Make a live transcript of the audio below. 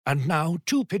And now,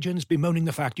 two pigeons bemoaning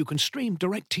the fact you can stream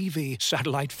DirecTV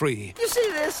satellite-free. You see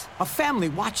this? A family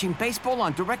watching baseball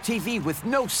on DirecTV with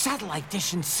no satellite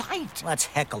dish in sight. Let's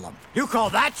heckle them. You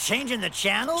call that changing the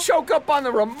channel? Choke up on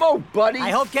the remote, buddy. I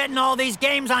hope getting all these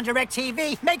games on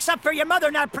DirecTV makes up for your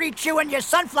mother not pre-chewing your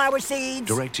sunflower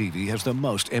seeds. DirecTV has the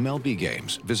most MLB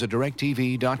games. Visit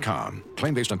DirecTV.com.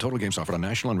 Claim based on total games offered on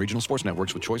national and regional sports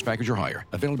networks with choice package or higher.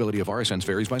 Availability of RSNs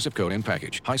varies by zip code and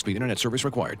package. High-speed internet service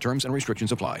required. Terms and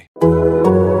restrictions apply.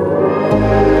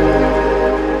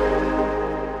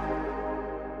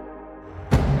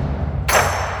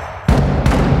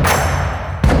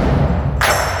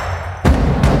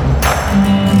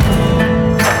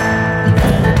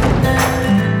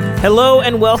 Hello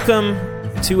and welcome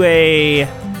to a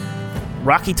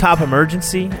Rocky Top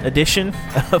Emergency edition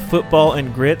of Football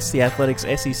and Grits, the Athletics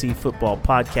SEC Football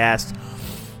Podcast.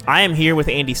 I am here with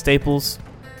Andy Staples,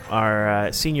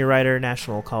 our senior writer,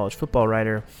 national college football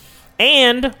writer,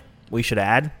 and, we should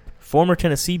add, former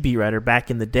Tennessee beat writer back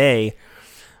in the day.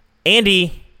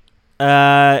 Andy,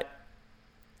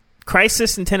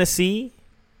 crisis in Tennessee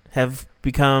have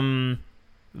become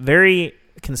very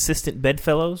consistent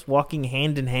bedfellows, walking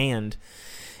hand in hand.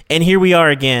 And here we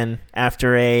are again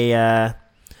after a,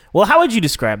 well, how would you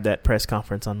describe that press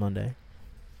conference on Monday?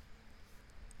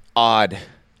 Odd.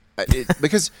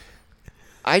 Because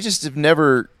I just have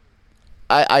never...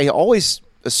 I always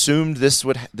assumed this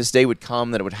day would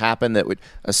come, that it would happen, that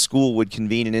a school would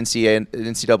convene an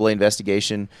NCAA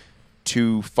investigation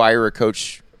to fire a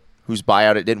coach whose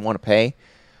buyout it didn't want to pay.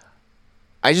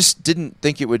 I just didn't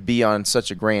think it would be on such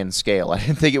a grand scale. I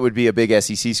didn't think it would be a big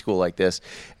SEC school like this.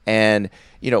 And,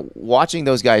 watching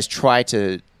those guys try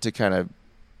to kind of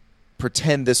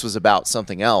pretend this was about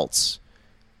something else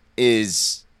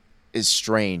is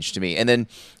strange to me. And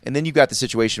then you've got the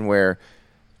situation where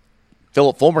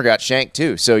Philip Fulmer got shanked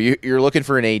too. So you're looking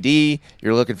for an AD,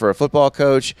 you're looking for a football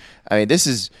coach. I mean, this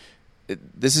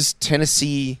is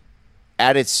Tennessee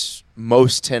at its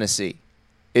most Tennessee.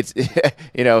 It's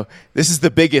this is the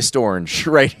biggest orange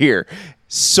right here.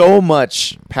 So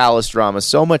much palace drama,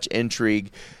 so much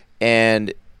intrigue,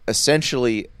 and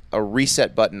essentially a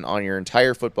reset button on your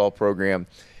entire football program.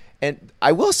 And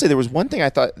I will say there was one thing I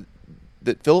thought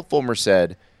that Philip Fulmer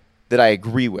said that I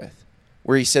agree with,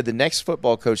 where he said the next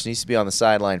football coach needs to be on the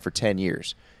sideline for 10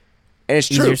 years. And it's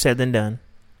true. Easier said than done.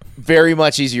 Very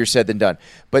much easier said than done.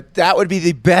 But that would be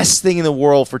the best thing in the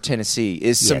world for Tennessee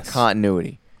is some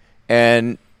continuity.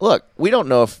 And look, we don't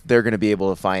know if they're going to be able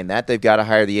to find that. They've got to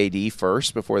hire the AD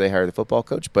first before they hire the football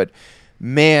coach. But,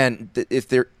 man, if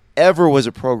there ever was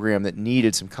a program that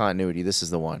needed some continuity, this is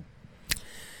the one.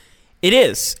 It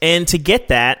is. And to get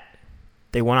that,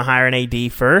 they want to hire an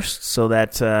AD first so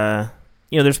that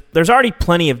there's already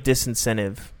plenty of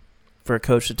disincentive for a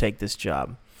coach to take this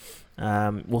job.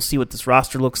 We'll see what this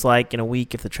roster looks like in a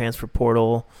week if the transfer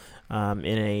portal in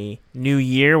a new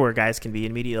year where guys can be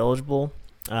immediately eligible,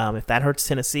 if that hurts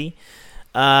Tennessee.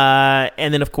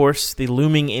 And then, of course, the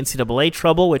looming NCAA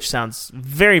trouble, which sounds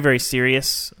very, very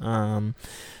serious.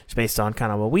 It's based on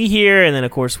kind of what we hear and then,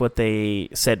 of course, what they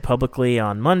said publicly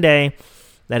on Monday.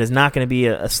 That is not going to be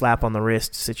a slap on the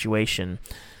wrist situation.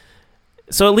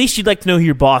 So at least you'd like to know who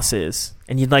your boss is,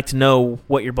 and you'd like to know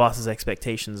what your boss's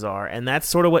expectations are. And that's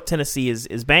sort of what Tennessee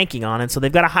is banking on. And so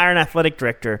they've got to hire an athletic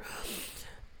director.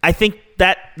 I think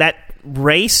that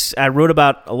race, I wrote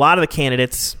about a lot of the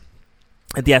candidates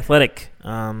at The Athletic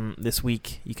this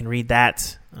week. You can read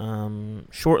that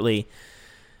shortly.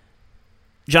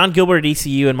 John Gilbert at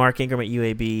ECU and Mark Ingram at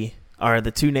UAB are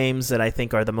the two names that I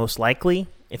think are the most likely.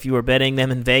 If you were betting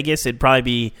them in Vegas, it'd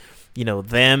probably be,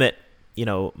 them at,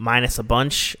 minus a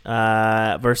bunch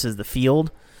versus the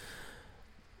field.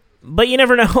 But you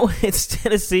never know. It's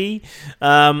Tennessee.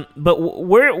 But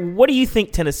what do you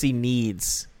think Tennessee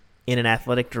needs in an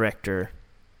athletic director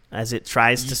as it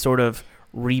tries to sort of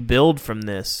rebuild from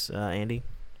this, Andy?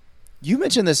 You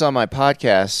mentioned this on my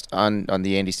podcast on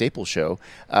the Andy Staples Show,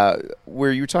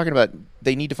 where you were talking about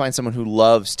they need to find someone who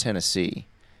loves Tennessee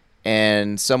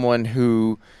and someone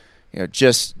who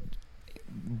just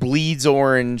bleeds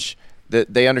orange,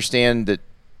 that they understand that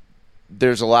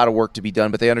there's a lot of work to be done,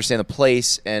 but they understand the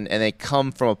place and they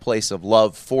come from a place of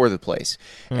love for the place.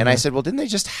 Mm-hmm. And I said, well, didn't they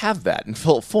just have that in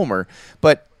Philip Fulmer?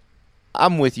 But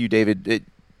I'm with you, David.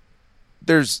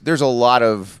 There's a lot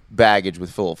of baggage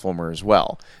with Philip Fulmer as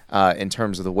well, in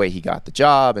terms of the way he got the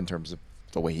job, in terms of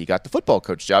the way he got the football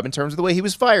coach job, in terms of the way he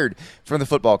was fired from the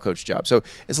football coach job. So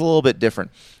it's a little bit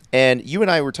different. And you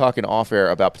and I were talking off air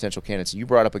about potential candidates. You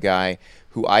brought up a guy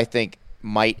who I think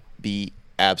might be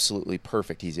absolutely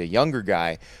perfect. He's a younger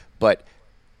guy, but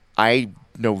I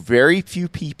know very few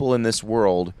people in this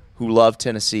world who love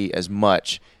Tennessee as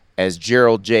much as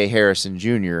Gerald J. Harrison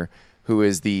Jr., who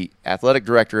is the athletic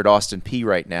director at Austin Peay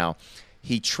right now.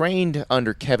 He trained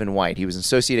under Kevin White. He was an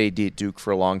associate AD at Duke for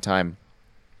a long time.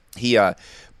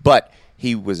 But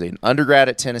he was an undergrad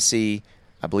at Tennessee.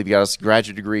 I believe he got his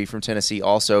graduate degree from Tennessee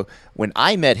also. When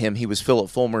I met him, he was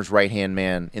Philip Fulmer's right-hand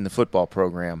man in the football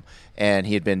program, and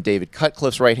he had been David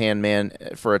Cutcliffe's right-hand man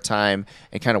for a time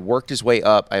and kind of worked his way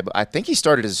up. I think he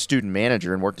started as a student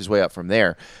manager and worked his way up from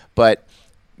there. But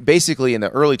basically in the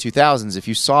early 2000s, if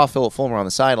you saw Philip Fulmer on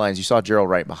the sidelines, you saw Gerald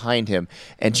right behind him.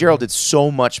 And Gerald did so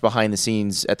much behind the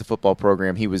scenes at the football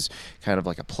program. He was kind of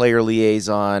like a player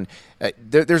liaison.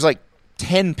 There's like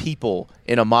 10 people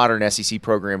in a modern SEC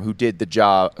program who do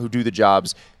the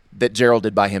jobs that Gerald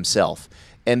did by himself.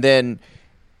 And then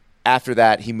after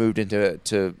that, he moved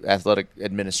into athletic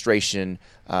administration.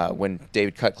 When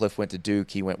David Cutcliffe went to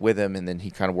Duke, he went with him, and then he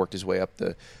kind of worked his way up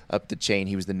the chain.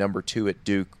 He was the number 2 at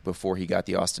Duke before he got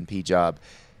the Austin Peay job.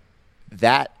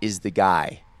 That is the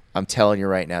guy. I'm telling you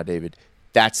right now, David.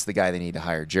 That's the guy they need to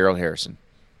hire, Gerald Harrison.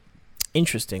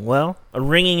 Interesting. Well, a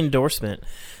ringing endorsement.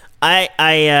 I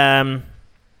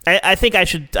think I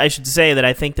should say that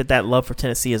I think that love for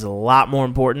Tennessee is a lot more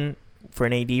important for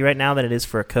an AD right now than it is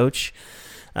for a coach.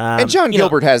 And John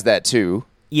Gilbert has that too.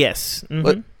 Yes. Mm-hmm.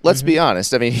 But let's be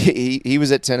honest. I mean, he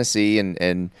was at Tennessee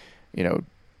and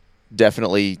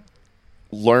definitely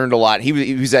learned a lot.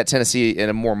 He was at Tennessee in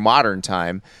a more modern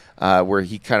time where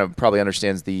he kind of probably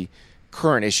understands the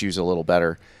current issues a little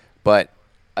better. But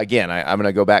again, I'm going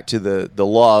to go back to the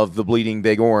law of the bleeding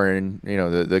big orange.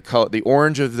 The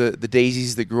orange of the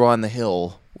daisies that grew on the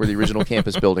hill where the original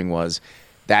campus building was.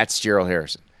 That's Gerald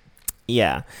Harrison.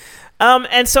 Yeah,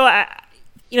 and so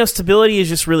stability is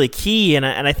just really key, and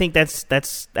I think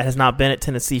that has not been at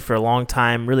Tennessee for a long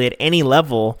time, really at any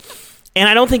level. And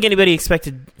I don't think anybody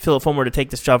expected Philip Fulmer to take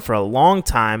this job for a long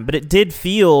time, but it did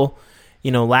feel,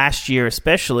 last year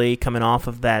especially, coming off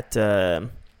of that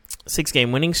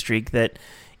 6-game winning streak, that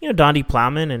Donde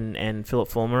Plowman and Philip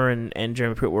Fulmer and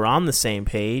Jeremy Pruitt were on the same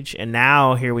page, and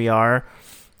now here we are.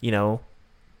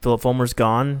 Philip Fulmer's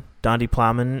gone. Donde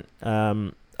Plowman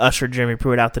ushered Jeremy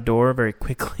Pruitt out the door very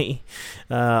quickly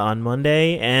on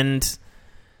Monday, and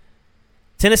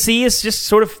Tennessee is just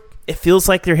sort of, it feels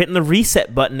like they're hitting the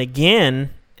reset button again,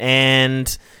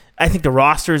 and I think the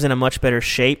roster is in a much better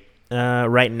shape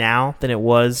right now than it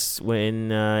was when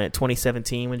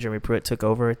 2017 when Jeremy Pruitt took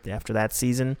over after that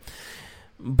season.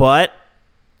 But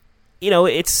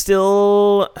it's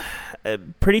still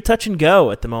pretty touch and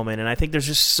go at the moment, and I think there's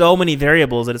just so many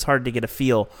variables that it's hard to get a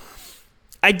feel.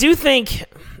 I do think,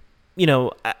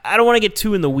 I don't want to get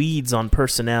too in the weeds on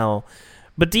personnel,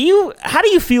 but how do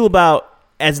you feel about,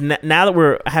 now that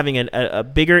we're having a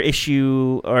bigger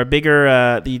issue, or a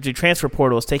bigger the transfer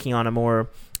portal is taking on a more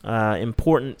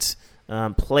important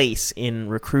place in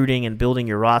recruiting and building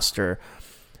your roster,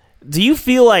 do you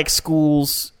feel like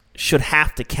schools should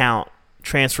have to count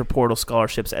transfer portal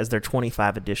scholarships as their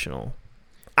 25 additional?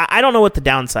 I don't know what the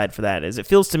downside for that is. It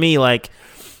feels to me like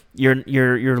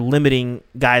you're limiting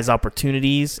guys'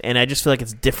 opportunities, and I just feel like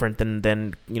it's different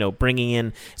than bringing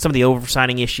in some of the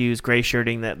oversigning issues, gray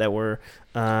shirting that were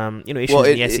issues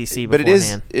in the SEC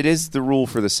beforehand. But it is the rule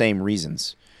for the same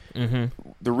reasons. Mm-hmm.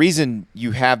 The reason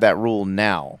you have that rule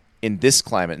now in this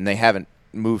climate, and they haven't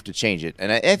moved to change it, and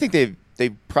I think they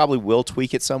probably will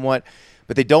tweak it somewhat,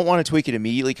 but they don't want to tweak it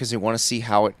immediately because they want to see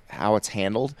how it's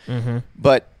handled. Mm-hmm.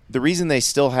 But the reason they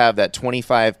still have that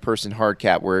 25-person hard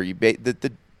cap, where you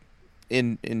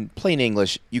in plain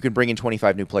English, you can bring in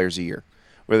 25 new players a year,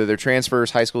 whether they're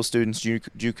transfers, high school students,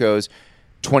 JUCOs,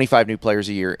 25 new players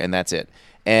a year, and that's it.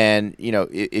 And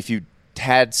if you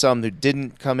had some who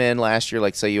didn't come in last year,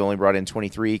 like say you only brought in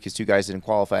 23 because 2 guys didn't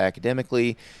qualify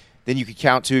academically, then you could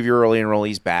count 2 of your early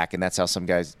enrollees back, and that's how some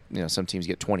guys, some teams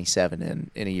get 27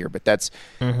 in a year. But that's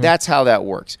how that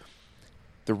works.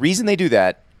 The reason they do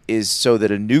that is so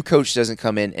that a new coach doesn't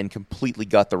come in and completely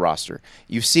gut the roster.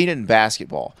 You've seen it in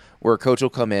basketball where a coach will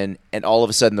come in and all of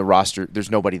a sudden the roster, there's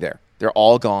nobody there. They're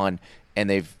all gone, and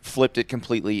they've flipped it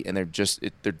completely, and they're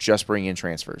just bringing in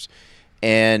transfers.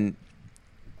 And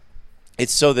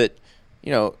it's so that,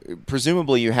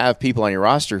 presumably you have people on your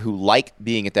roster who like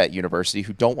being at that university,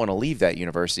 who don't want to leave that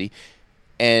university,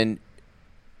 and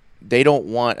they don't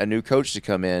want a new coach to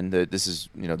come in. This is,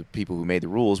 the people who made the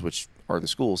rules, which are the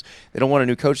schools. They don't want a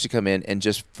new coach to come in and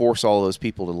just force all those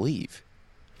people to leave.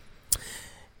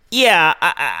 Yeah,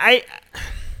 I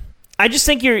just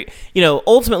think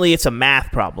ultimately it's a math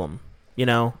problem.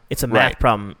 It's a math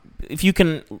problem. If you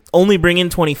can only bring in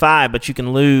 25, but you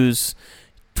can lose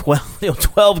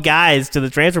 12 guys to the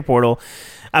transfer portal,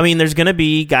 I mean, there's going to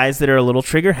be guys that are a little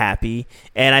trigger happy,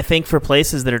 and I think for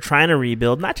places that are trying to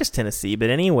rebuild, not just Tennessee, but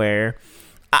anywhere,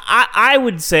 I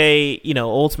would say,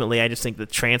 ultimately, I just think the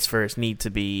transfers need to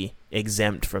be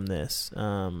exempt from this,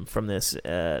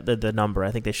 the number.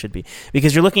 I think they should be,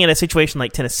 because you're looking at a situation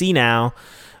like Tennessee now,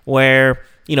 where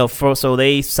so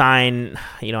they sign,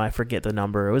 I forget the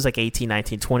number. It was like 18,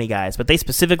 19, 20 guys, but they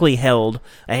specifically held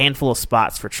a handful of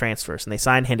spots for transfers, and they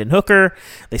signed Hendon Hooker.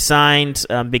 They signed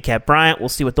Big Cat Bryant. We'll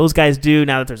see what those guys do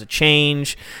now that there's a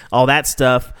change, all that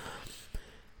stuff.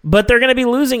 But they're going to be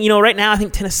losing. Right now I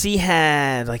think Tennessee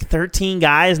had like 13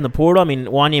 guys in the portal. I mean,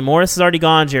 Wanya Morris is already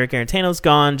gone. Jarek Arantano's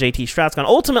gone. JT Stroud's gone.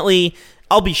 Ultimately,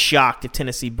 I'll be shocked if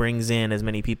Tennessee brings in as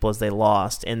many people as they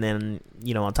lost. And then,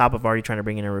 on top of already trying to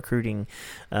bring in a recruiting,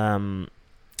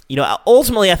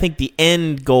 ultimately I think the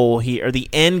end goal here, or the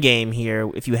end game here,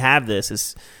 if you have this,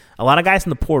 is a lot of guys in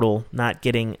the portal not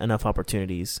getting enough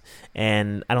opportunities.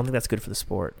 And I don't think that's good for the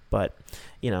sport. But,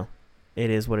 it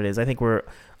is what it is. I think we're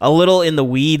a little in the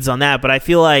weeds on that, but I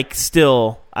feel like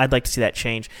still I'd like to see that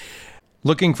change.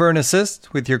 Looking for an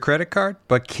assist with your credit card,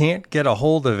 but can't get a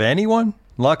hold of anyone?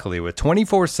 Luckily, with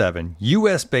 24/7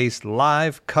 U.S.-based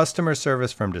live customer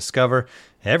service from Discover,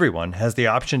 everyone has the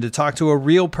option to talk to a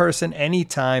real person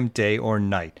anytime, day or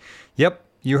night. Yep,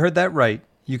 you heard that right.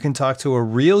 You can talk to a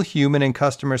real human in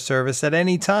customer service at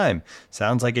any time.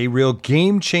 Sounds like a real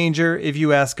game changer if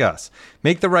you ask us.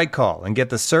 Make the right call and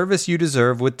get the service you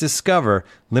deserve with Discover.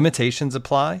 Limitations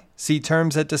apply. See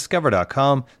terms at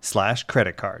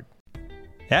discover.com/creditcard.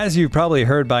 As you've probably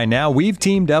heard by now, we've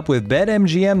teamed up with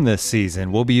BetMGM this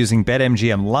season. We'll be using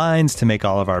BetMGM lines to make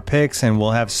all of our picks, and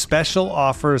we'll have special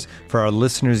offers for our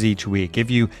listeners each week. If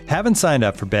you haven't signed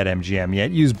up for BetMGM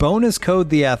yet, use bonus code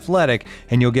THEATHLETIC,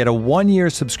 and you'll get a 1-year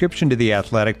subscription to The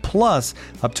Athletic, plus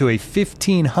up to a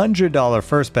 $1,500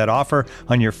 first bet offer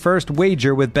on your first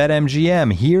wager with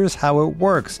BetMGM. Here's how it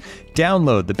works.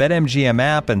 Download the BetMGM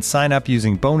app and sign up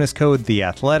using bonus code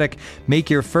THEATHLETIC. Make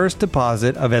your first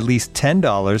deposit of at least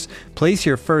 $10. Place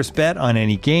your first bet on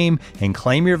any game and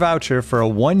claim your voucher for a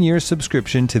 1-year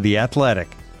subscription to The Athletic.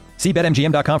 See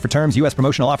BetMGM.com for terms. U.S.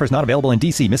 promotional offers not available in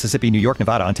D.C., Mississippi, New York,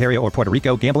 Nevada, Ontario, or Puerto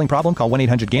Rico. Gambling problem? Call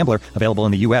 1-800-GAMBLER. Available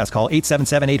in the U.S. Call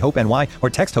 877-8-HOPE-NY or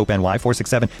text HOPE-NY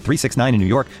 467-369 in New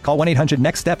York. Call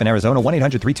 1-800-NEXT-STEP in Arizona.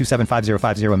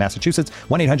 1-800-327-5050 in Massachusetts.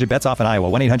 1-800-BETS-OFF in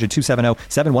Iowa.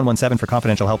 1-800-270-7117 for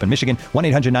confidential help in Michigan.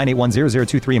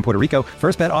 1-800-981-0023 in Puerto Rico.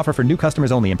 First bet offer for new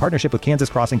customers only in partnership with Kansas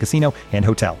Crossing Casino and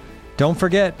Hotel. Don't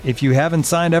forget, if you haven't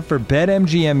signed up for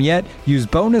BetMGM yet, use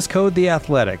bonus code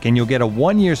THEATHLETIC, and you'll get a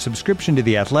 1-year subscription to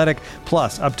The Athletic,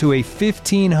 plus up to a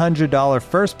 $1,500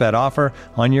 first bet offer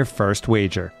on your first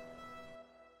wager.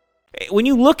 When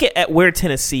you look at where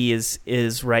Tennessee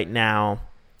is right now,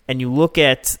 and you look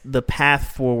at the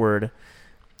path forward,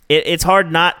 it's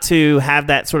hard not to have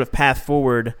that sort of path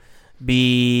forward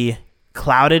be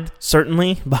clouded,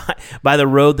 certainly, by the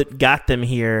road that got them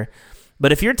here.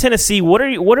 But if you're Tennessee, what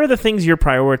are the things you're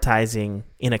prioritizing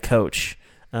in a coach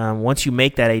once you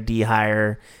make that AD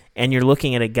hire and you're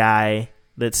looking at a guy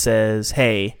that says,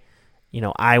 hey,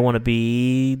 I want to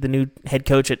be the new head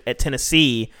coach at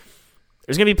Tennessee?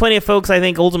 There's going to be plenty of folks, I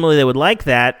think, ultimately that would like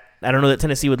that. I don't know that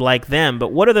Tennessee would like them,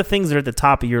 but what are the things that are at the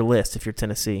top of your list if you're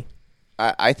Tennessee?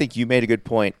 I think you made a good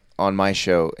point on my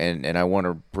show, and I want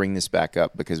to bring this back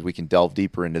up because we can delve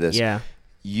deeper into this. Yeah.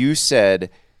 You said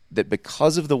that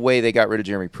because of the way they got rid of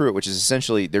Jeremy Pruitt, which is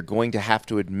essentially they're going to have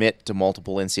to admit to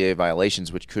multiple NCAA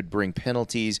violations, which could bring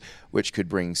penalties, which could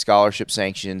bring scholarship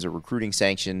sanctions or recruiting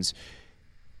sanctions,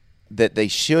 that they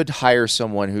should hire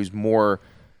someone who's more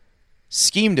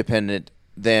scheme-dependent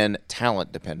than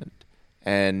talent-dependent.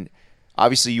 And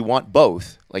obviously you want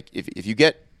both. Like if you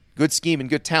get good scheme and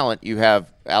good talent, you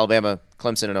have Alabama,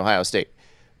 Clemson, and Ohio State.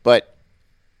 But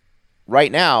right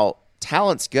now,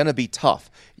 talent's going to be tough.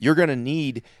 You're going to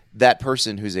need that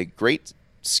person who's a great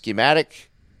schematic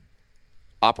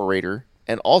operator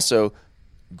and also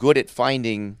good at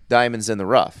finding diamonds in the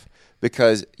rough,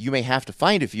 because you may have to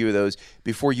find a few of those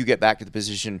before you get back to the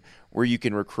position where you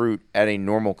can recruit at a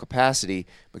normal capacity,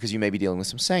 because you may be dealing with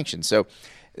some sanctions. So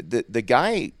the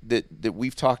guy that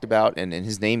we've talked about, and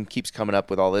his name keeps coming up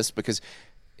with all this because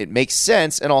it makes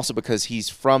sense, and also because he's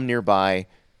from nearby,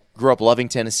 grew up loving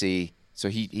Tennessee, so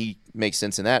he makes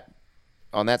sense in that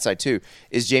on that side too,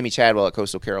 is Jamie Chadwell at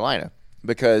Coastal Carolina,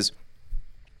 because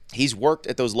he's worked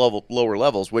at those lower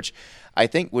levels, which I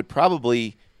think would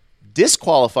probably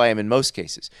disqualify him in most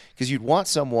cases, because you'd want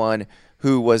someone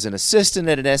who was an assistant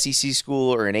at an SEC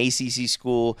school or an ACC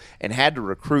school and had to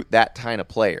recruit that kind of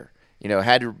player.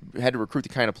 Had to recruit the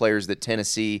kind of players that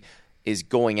Tennessee is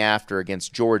going after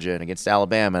against Georgia and against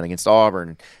Alabama and against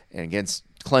Auburn and against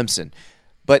Clemson.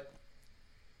 But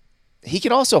he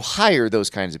can also hire those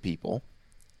kinds of people.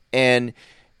 And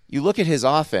you look at his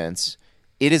offense,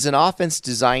 it is an offense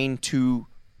designed to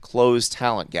close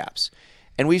talent gaps.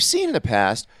 And we've seen in the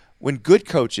past when good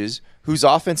coaches whose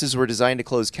offenses were designed to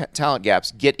close talent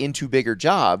gaps get into bigger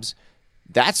jobs,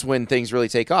 that's when things really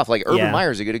take off. Like Urban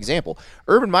Meyer is a good example.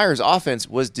 Urban Meyer's offense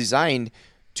was designed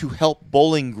to help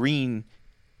Bowling Green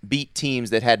beat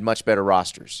teams that had much better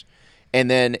rosters. And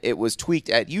then it was tweaked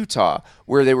at Utah,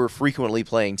 where they were frequently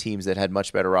playing teams that had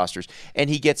much better rosters. And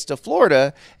he gets to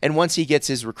Florida, and once he gets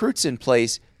his recruits in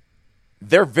place,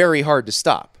 they're very hard to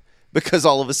stop because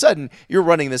all of a sudden you're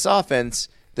running this offense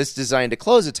that's designed to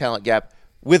close a talent gap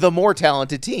with a more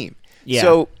talented team. Yeah.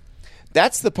 So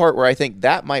that's the part where I think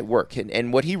that might work.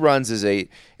 And what he runs is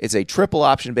a triple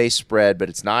option based spread, but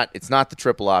it's not the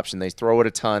triple option. They throw it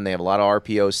a ton. They have a lot of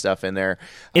RPO stuff in there.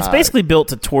 It's basically built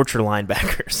to torture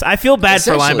linebackers. I feel bad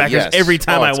for linebackers every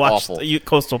time I watch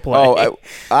Coastal play.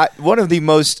 One of the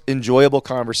most enjoyable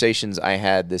conversations I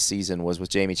had this season was with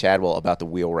Jamie Chadwell about the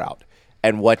wheel route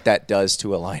and what that does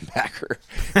to a linebacker.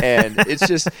 And it's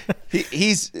just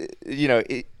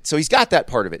so he's got that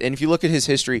part of it. And if you look at his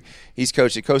history, he's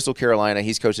coached at Coastal Carolina,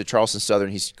 he's coached at Charleston Southern,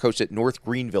 he's coached at North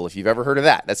Greenville, if you've ever heard of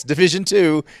that. That's Division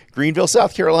II, Greenville,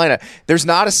 South Carolina. There's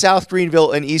not a South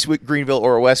Greenville, an East Greenville,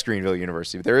 or a West Greenville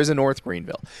University, but there is a North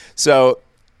Greenville. So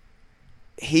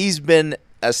he's been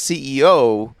a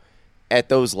CEO at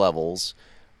those levels.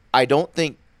 I don't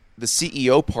think the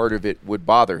CEO part of it would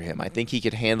bother him. I think he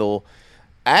could handle –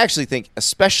 I actually think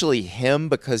especially him,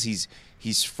 because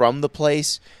he's from the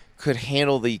place, could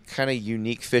handle the kind of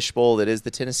unique fishbowl that is the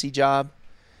Tennessee job.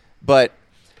 But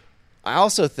I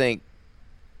also think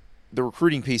the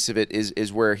recruiting piece of it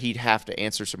is where he'd have to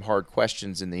answer some hard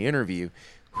questions in the interview.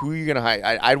 Who are you going to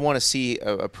hire? I'd want to see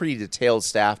a pretty detailed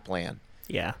staff plan.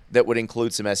 Yeah, that would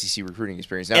include some SEC recruiting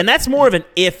experience. Now, and that's more of an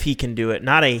if he can do it,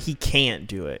 not a he can't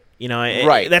do it.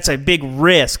 Right. That's a big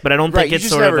risk, but I don't think it's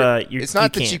sort of a it's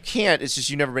not that you can't. It's just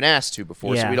you've never been asked to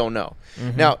before, so we don't know.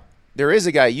 Mm-hmm. Now, there is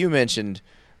a guy you mentioned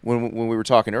when we were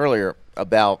talking earlier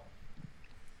about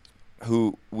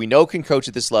who we know can coach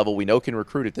at this level, we know can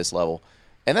recruit at this level,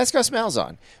 and that's Gus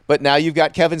Malzahn. But now you've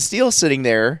got Kevin Steele sitting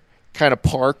there kind of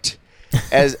parked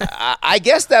as I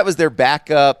guess that was their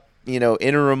backup,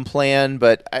 interim plan,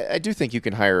 but I do think you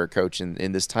can hire a coach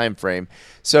in this time frame.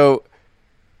 So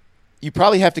you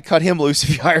probably have to cut him loose if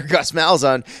you hire Gus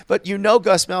Malzahn, but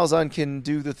Gus Malzahn can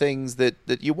do the things that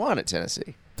you want at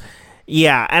Tennessee.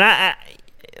 Yeah, and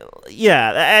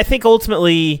I think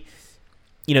ultimately,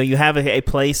 you have a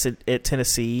place at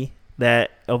Tennessee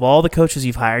that of all the coaches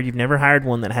you've hired, you've never hired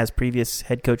one that has previous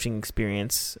head coaching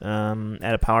experience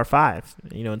at a Power 5,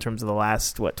 in terms of the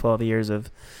last, 12 years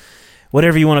of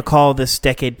whatever you want to call this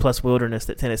decade-plus wilderness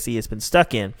that Tennessee has been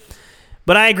stuck in.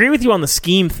 But I agree with you on the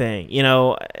scheme thing.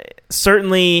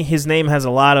 Certainly his name has a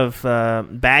lot of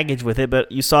baggage with it, but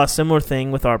you saw a similar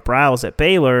thing with Art Briles at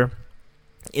Baylor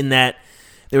in that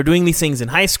they were doing these things in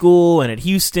high school and at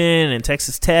Houston and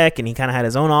Texas Tech, and he kind of had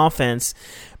his own offense.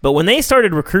 But when they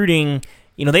started recruiting,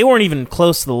 they weren't even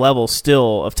close to the level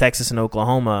still of Texas and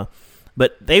Oklahoma,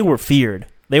 but they were feared.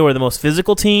 They were the most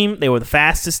physical team. They were the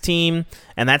fastest team,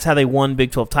 and that's how they won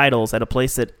Big 12 titles at a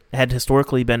place that had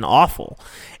historically been awful.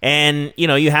 And,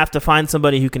 you have to find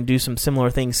somebody who can do some similar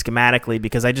things schematically,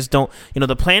 because I just don't –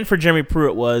 the plan for Jeremy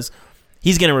Pruitt was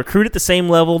he's going to recruit at the same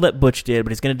level that Butch did,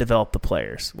 but he's going to develop the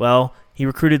players. Well, he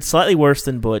recruited slightly worse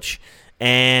than Butch,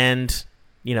 and,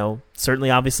 certainly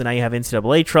obviously now you have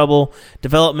NCAA trouble.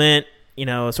 Development,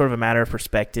 sort of a matter of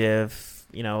perspective.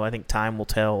 I think time will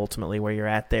tell ultimately where you're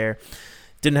at there.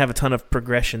 Didn't have a ton of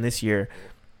progression this year.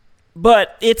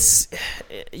 But it's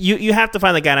you have to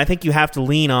find the guy, and I think you have to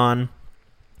lean on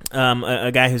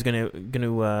a guy who's going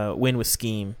to win with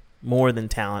scheme more than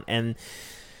talent. And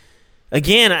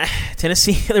again,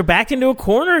 Tennessee, they're backed into a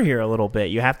corner here a little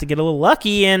bit. You have to get a little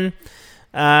lucky, and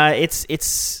it's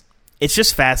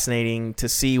just fascinating to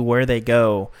see where they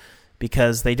go,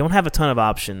 because they don't have a ton of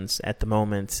options at the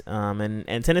moment.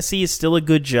 And Tennessee is still a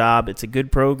good job. It's a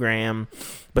good program.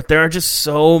 But there are just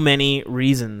so many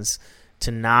reasons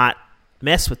to not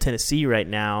mess with Tennessee right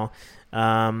now.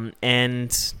 And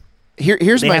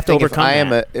here's my thing.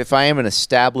 If I am an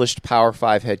established Power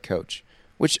 5 head coach,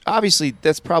 which obviously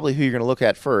that's probably who you're going to look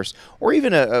at first, or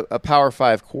even a Power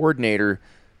 5 coordinator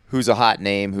who's a hot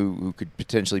name who could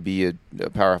potentially be a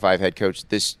Power 5 head coach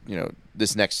this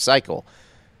next cycle.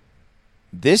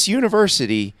 This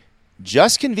university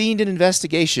just convened an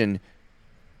investigation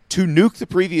to nuke the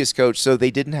previous coach so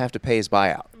they didn't have to pay his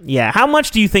buyout. Yeah. How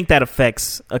much do you think that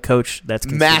affects a coach that's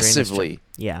considering massively?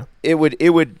 Yeah. It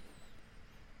would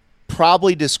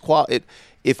probably disqualify.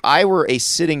 if I were a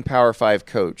sitting Power 5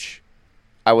 coach,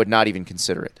 I would not even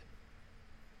consider it.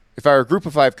 If I were a Group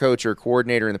of 5 coach or a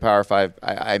coordinator in the Power 5,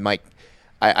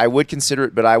 I would consider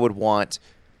it, but I would want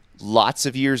lots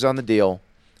of years on the deal.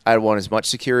 I'd want as much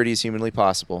security as humanly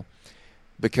possible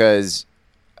because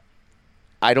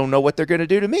I don't know what they're going to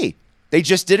do to me. They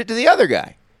just did it to the other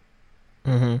guy.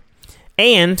 Mm-hmm.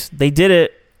 And they did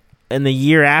it in the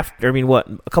year after,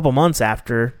 a couple months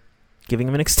after giving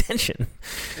him an extension.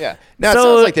 Yeah. Now, it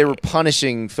sounds like they were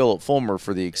punishing Philip Fulmer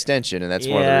for the extension, and that's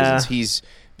one of the reasons he's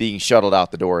being shuttled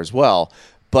out the door as well.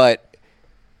 But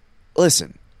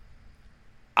listen,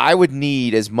 I would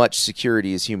need as much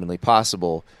security as humanly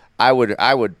possible. I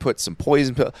would put some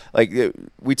poison pill. Like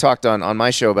we talked on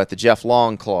my show about the Jeff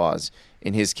Long clause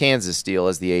in his Kansas deal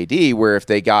as the AD, where if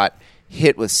they got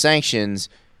hit with sanctions,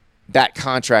 that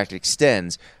contract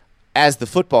extends. As the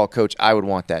football coach, I would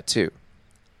want that too.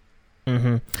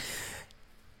 Mm-hmm.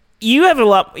 You have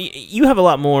a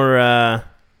lot more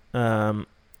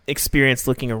experience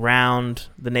looking around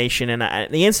the nation, and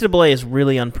the NCAA is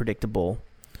really unpredictable.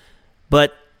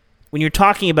 But when you're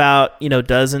talking about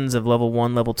dozens of level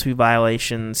 1, level 2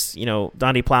 violations,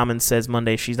 Donnie Plowman says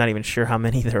Monday she's not even sure how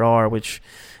many there are, which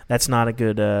that's not a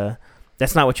good.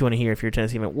 That's not what you want to hear if you're a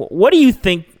Tennessee fan. What do you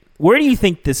think? Where do you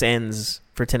think this ends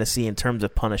for Tennessee in terms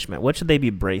of punishment? What should they be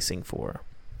bracing for?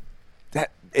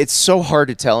 It's so hard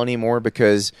to tell anymore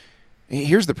because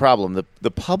here's the problem.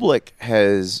 The public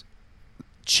has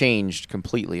changed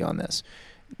completely on this.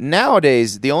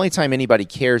 Nowadays, the only time anybody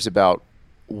cares about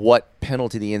what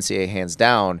penalty the NCAA hands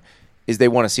down is they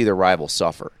want to see their rival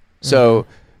suffer. So,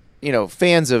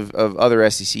 fans of other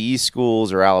SEC East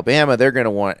schools or Alabama, they're going to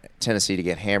want Tennessee to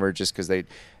get hammered just because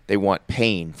they want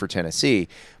pain for Tennessee.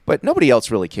 But nobody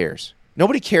else really cares.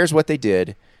 Nobody cares what they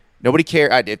did. Nobody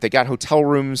cares if they got hotel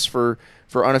rooms for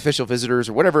unofficial visitors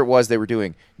or whatever it was they were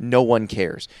doing. No one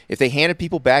cares. If they handed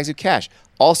people bags of cash,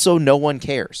 also no one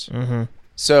cares. Mm-hmm.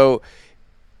 So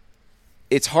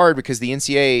it's hard because the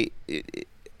NCAA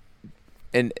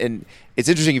and it's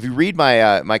interesting if you read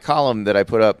my column that I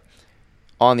put up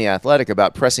on The Athletic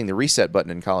about pressing the reset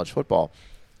button in college football.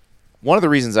 One of the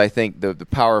reasons I think the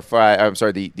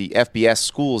FBS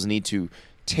schools need to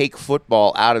take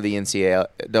football out of the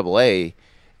NCAA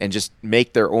and just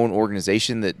make their own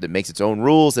organization that makes its own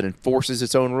rules, that enforces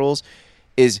its own rules,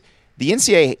 is the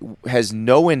NCAA has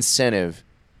no incentive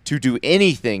to do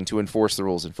anything to enforce the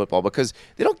rules in football because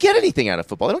they don't get anything out of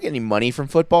football. They don't get any money from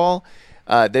football.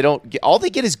 All they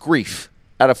get is grief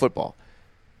out of football.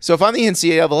 So if I'm the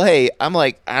NCAA, I'm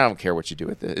like, I don't care what you do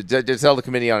with it. Just tell the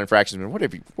Committee on Infractions,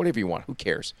 whatever you want. Who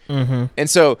cares? Mm-hmm. And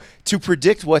so to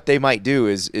predict what they might do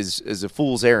is a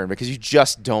fool's errand because you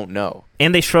just don't know.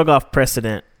 And they shrug off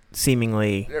precedent.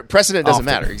 Seemingly, precedent doesn't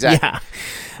often. matter exactly. Yeah.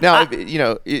 Now,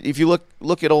 if you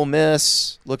look at Ole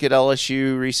Miss, look at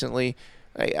LSU recently,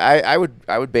 I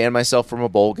would ban myself from a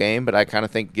bowl game, but I kind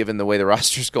of think given the way the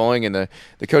roster's going and the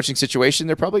coaching situation,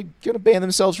 they're probably going to ban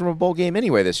themselves from a bowl game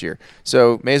anyway this year.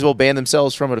 So may as well ban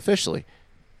themselves from it officially.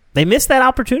 They missed that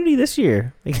opportunity this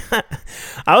year.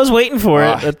 I was waiting for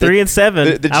it at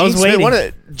 3-7. I was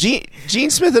waiting. Gene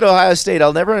Smith at Ohio State,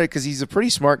 I'll never, because he's a pretty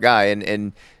smart guy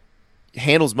and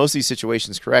handles most of these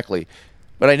situations correctly.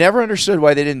 But I never understood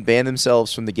why they didn't ban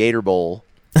themselves from the Gator Bowl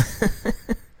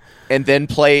and then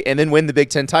win the Big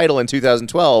Ten title in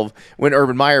 2012 when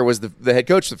Urban Meyer was the head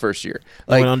coach the first year.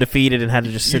 Went undefeated and had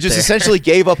to just sit there. You just essentially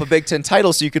gave up a Big Ten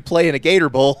title so you could play in a Gator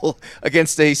Bowl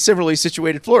against a similarly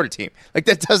situated Florida team. Like,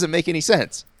 that doesn't make any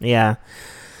sense. Yeah.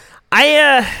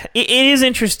 It is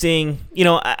interesting.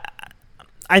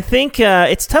 I think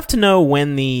it's tough to know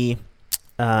when the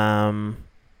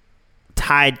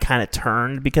tide kind of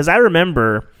turned because I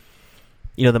remember,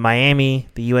 the Miami,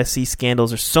 the USC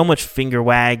scandals. There's so much finger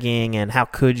wagging and how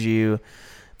could you?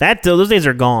 Those days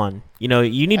are gone.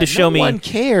 You need to show me. No one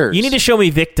cares. You need to show me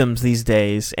victims these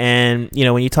days. And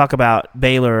when you talk about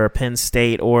Baylor or Penn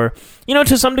State or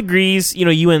to some degrees,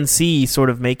 UNC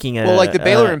sort of making a like the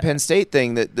Baylor and Penn State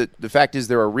thing. That the fact is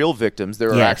there are real victims.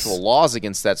 There are actual laws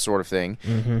against that sort of thing,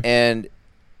 and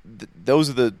those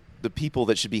are the people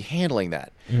that should be handling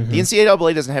that. The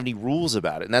NCAA doesn't have any rules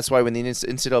about it, and that's why when the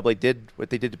NCAA did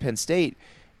what they did to Penn State,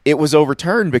 it was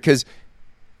overturned because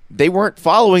they weren't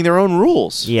following their own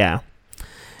rules. Yeah.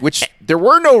 Which there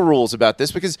were no rules about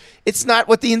this because it's not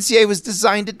what the NCAA was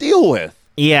designed to deal with.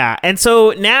 Yeah, and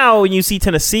so now when you see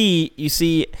Tennessee, you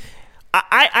see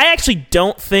I actually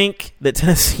don't think that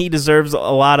Tennessee deserves a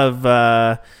lot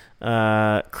of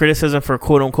criticism for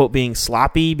quote-unquote being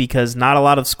sloppy because not a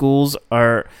lot of schools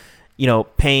are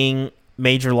paying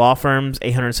major law firms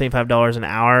 $875 an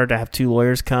hour to have 2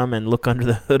 lawyers come and look under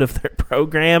the hood of their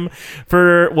program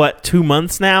for 2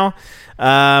 months now.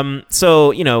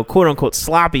 So, quote unquote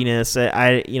sloppiness.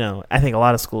 I think a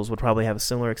lot of schools would probably have a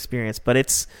similar experience, but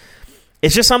it's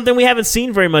just something we haven't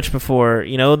seen very much before.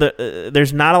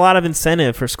 There's not a lot of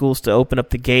incentive for schools to open up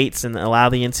the gates and allow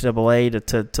the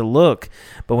NCAA to look.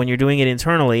 But when you're doing it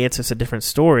internally, it's just a different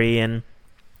story. And,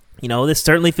 this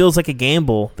certainly feels like a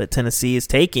gamble that Tennessee is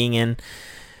taking, and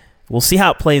we'll see how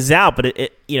it plays out. But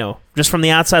it just from the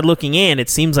outside looking in,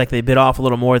 it seems like they bit off a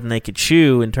little more than they could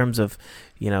chew in terms of,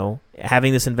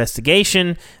 having this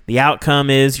investigation. The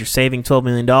outcome is you're saving $12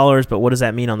 million, but what does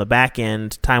that mean on the back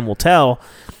end? Time will tell.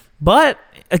 But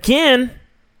again,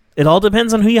 it all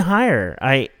depends on who you hire.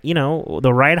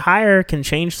 The right hire can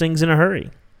change things in a hurry.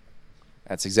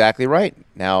 That's exactly right.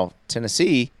 Now,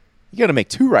 Tennessee, you got to make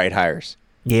 2 right hires.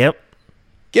 Yep.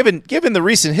 Given the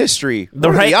recent histoy,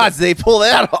 what are the odds they pull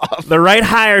that off? The right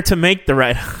hire to make the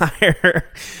right hire.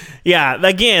 Yeah.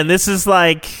 Again, this is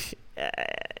like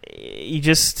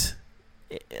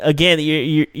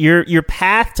your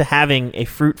path to having a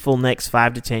fruitful next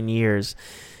 5 to 10 years.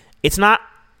 It's not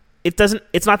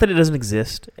that it doesn't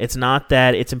exist. It's not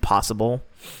that it's impossible.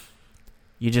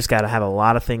 You just got to have a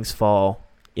lot of things fall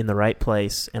in the right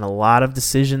place and a lot of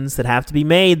decisions that have to be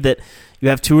made, that you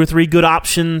have 2 or 3 good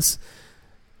options,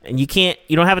 and you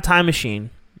don't have a time machine.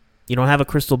 You don't have a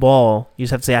crystal ball. You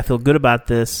just have to say, I feel good about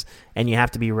this, and you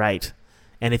have to be right.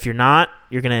 And if you're not,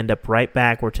 you're going to end up right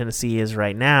back where Tennessee is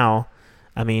right now.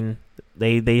 I mean,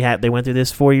 they went through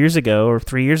this 4 years ago or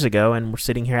 3 years ago, and we're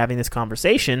sitting here having this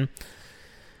conversation.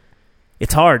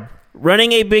 It's hard.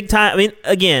 Running a big time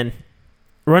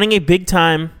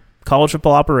college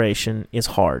football operation is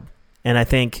hard. And I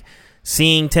think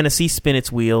seeing Tennessee spin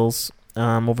its wheels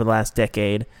over the last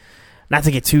decade, not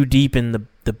to get too deep in the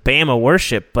Bama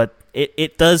worship, but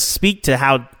it does speak to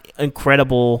how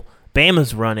incredible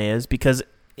Bama's run is, because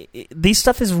these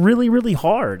stuff is really, really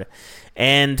hard.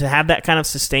 And to have that kind of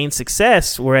sustained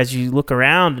success, whereas you look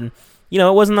around and,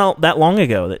 it wasn't that long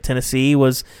ago that Tennessee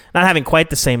was not having quite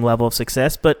the same level of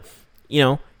success, but,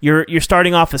 you're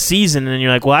starting off a season and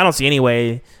you're like, well, I don't see any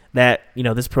way that,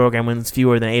 this program wins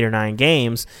fewer than 8 or 9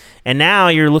 games. And now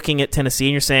you're looking at Tennessee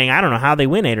and you're saying, I don't know how they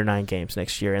win 8 or 9 games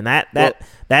next year. And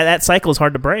that cycle is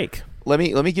hard to break. Let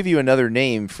me give you another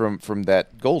name from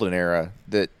that golden era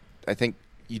that I think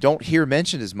you don't hear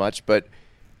mentioned as much, but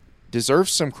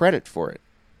deserves some credit for it.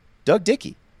 Doug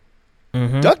Dickey.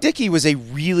 Mm-hmm. Doug Dickey was a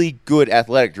really good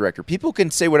athletic director. People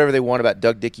can say whatever they want about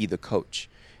Doug Dickey, the coach.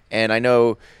 And I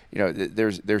know,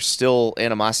 there's still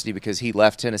animosity because he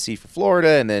left Tennessee for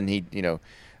Florida, and then he,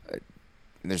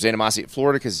 there's animosity at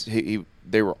Florida because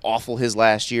they were awful his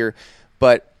last year.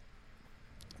 But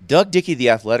Doug Dickey, the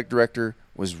athletic director,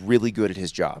 was really good at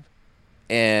his job.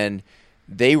 And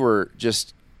they were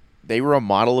a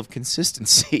model of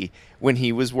consistency when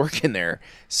he was working there.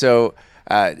 So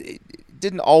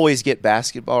didn't always get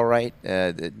basketball right.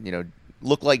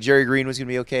 Looked like Jerry Green was going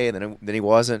to be okay, and then he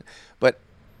wasn't. But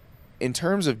in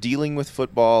terms of dealing with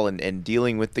football and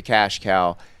dealing with the cash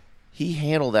cow, he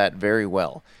handled that very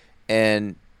well.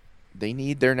 And they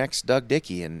need their next Doug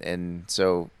Dickey. And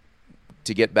so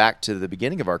to get back to the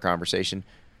beginning of our conversation,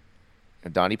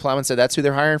 Donnie Plowman said that's who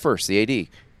they're hiring first, the AD.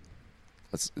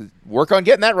 Let's work on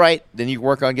getting that right, then you can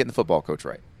work on getting the football coach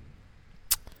right.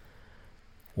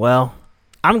 Well,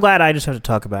 I'm glad I just have to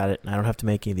talk about it, and I don't have to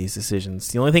make any of these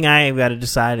decisions. The only thing I've got to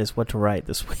decide is what to write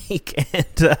this week.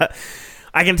 And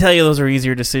I can tell you those are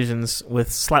easier decisions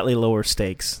with slightly lower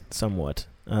stakes, somewhat.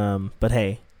 But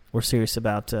hey, we're serious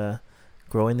about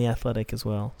growing The Athletic as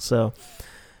well. So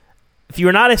if you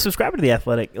are not a subscriber to The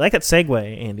Athletic, you like that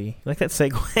segue, Andy. You like that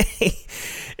segue?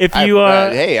 If you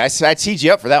hey, I teed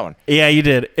you up for that one. Yeah, you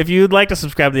did. If you'd like to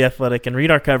subscribe to The Athletic and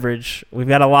read our coverage, we've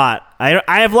got a lot. I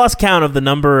have lost count of the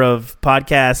number of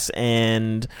podcasts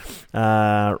and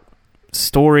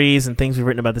stories and things we've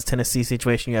written about this Tennessee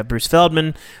situation. You have Bruce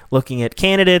Feldman looking at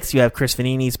candidates. You have Chris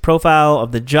Vanini's profile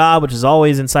of the job, which is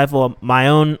always insightful. My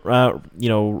own,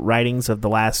 writings of the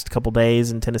last couple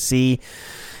days in Tennessee.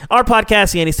 Our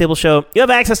podcast, The Andy Staples Show. You have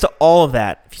access to all of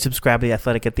that if you subscribe to The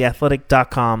Athletic at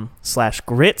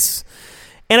theathletic.com/grits.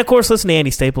 And, of course, listen to Andy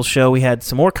Staples Show. We had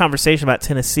some more conversation about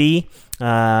Tennessee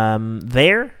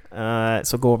there.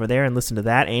 So go over there and listen to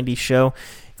that. Andy's show. You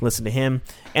can listen to him.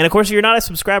 And, of course, if you're not a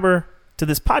subscriber to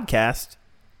this podcast,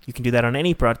 you can do that on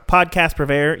any podcast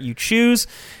purveyor you choose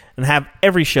and have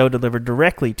every show delivered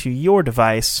directly to your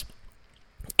device.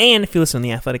 And if you listen to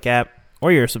the Athletic app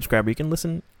or you're a subscriber, you can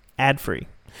listen ad-free.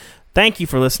 Thank you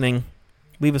for listening.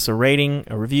 Leave us a rating,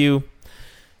 a review.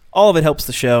 All of it helps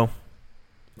the show.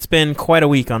 It's been quite a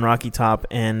week on Rocky Top,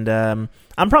 and I'm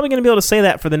probably going to be able to say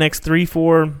that for the next 3,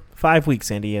 4, 5 weeks,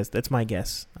 Andy. That's my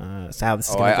guess. That's how this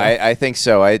is going to go. I think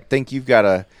so. I think you've got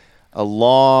a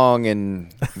long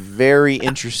and very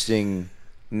interesting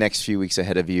next few weeks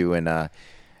ahead of you, and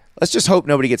let's just hope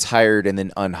nobody gets hired and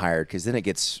then unhired, because then it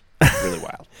gets really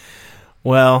wild.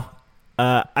 Well,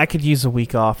 I could use a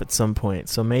week off at some point,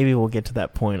 so maybe we'll get to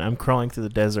that point. I'm crawling through the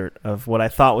desert of what I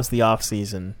thought was the off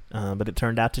season, but it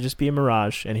turned out to just be a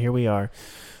mirage, and here we are.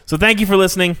 So thank you for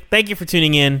listening. Thank you for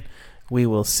tuning in. We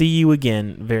will see you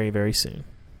again very, very soon.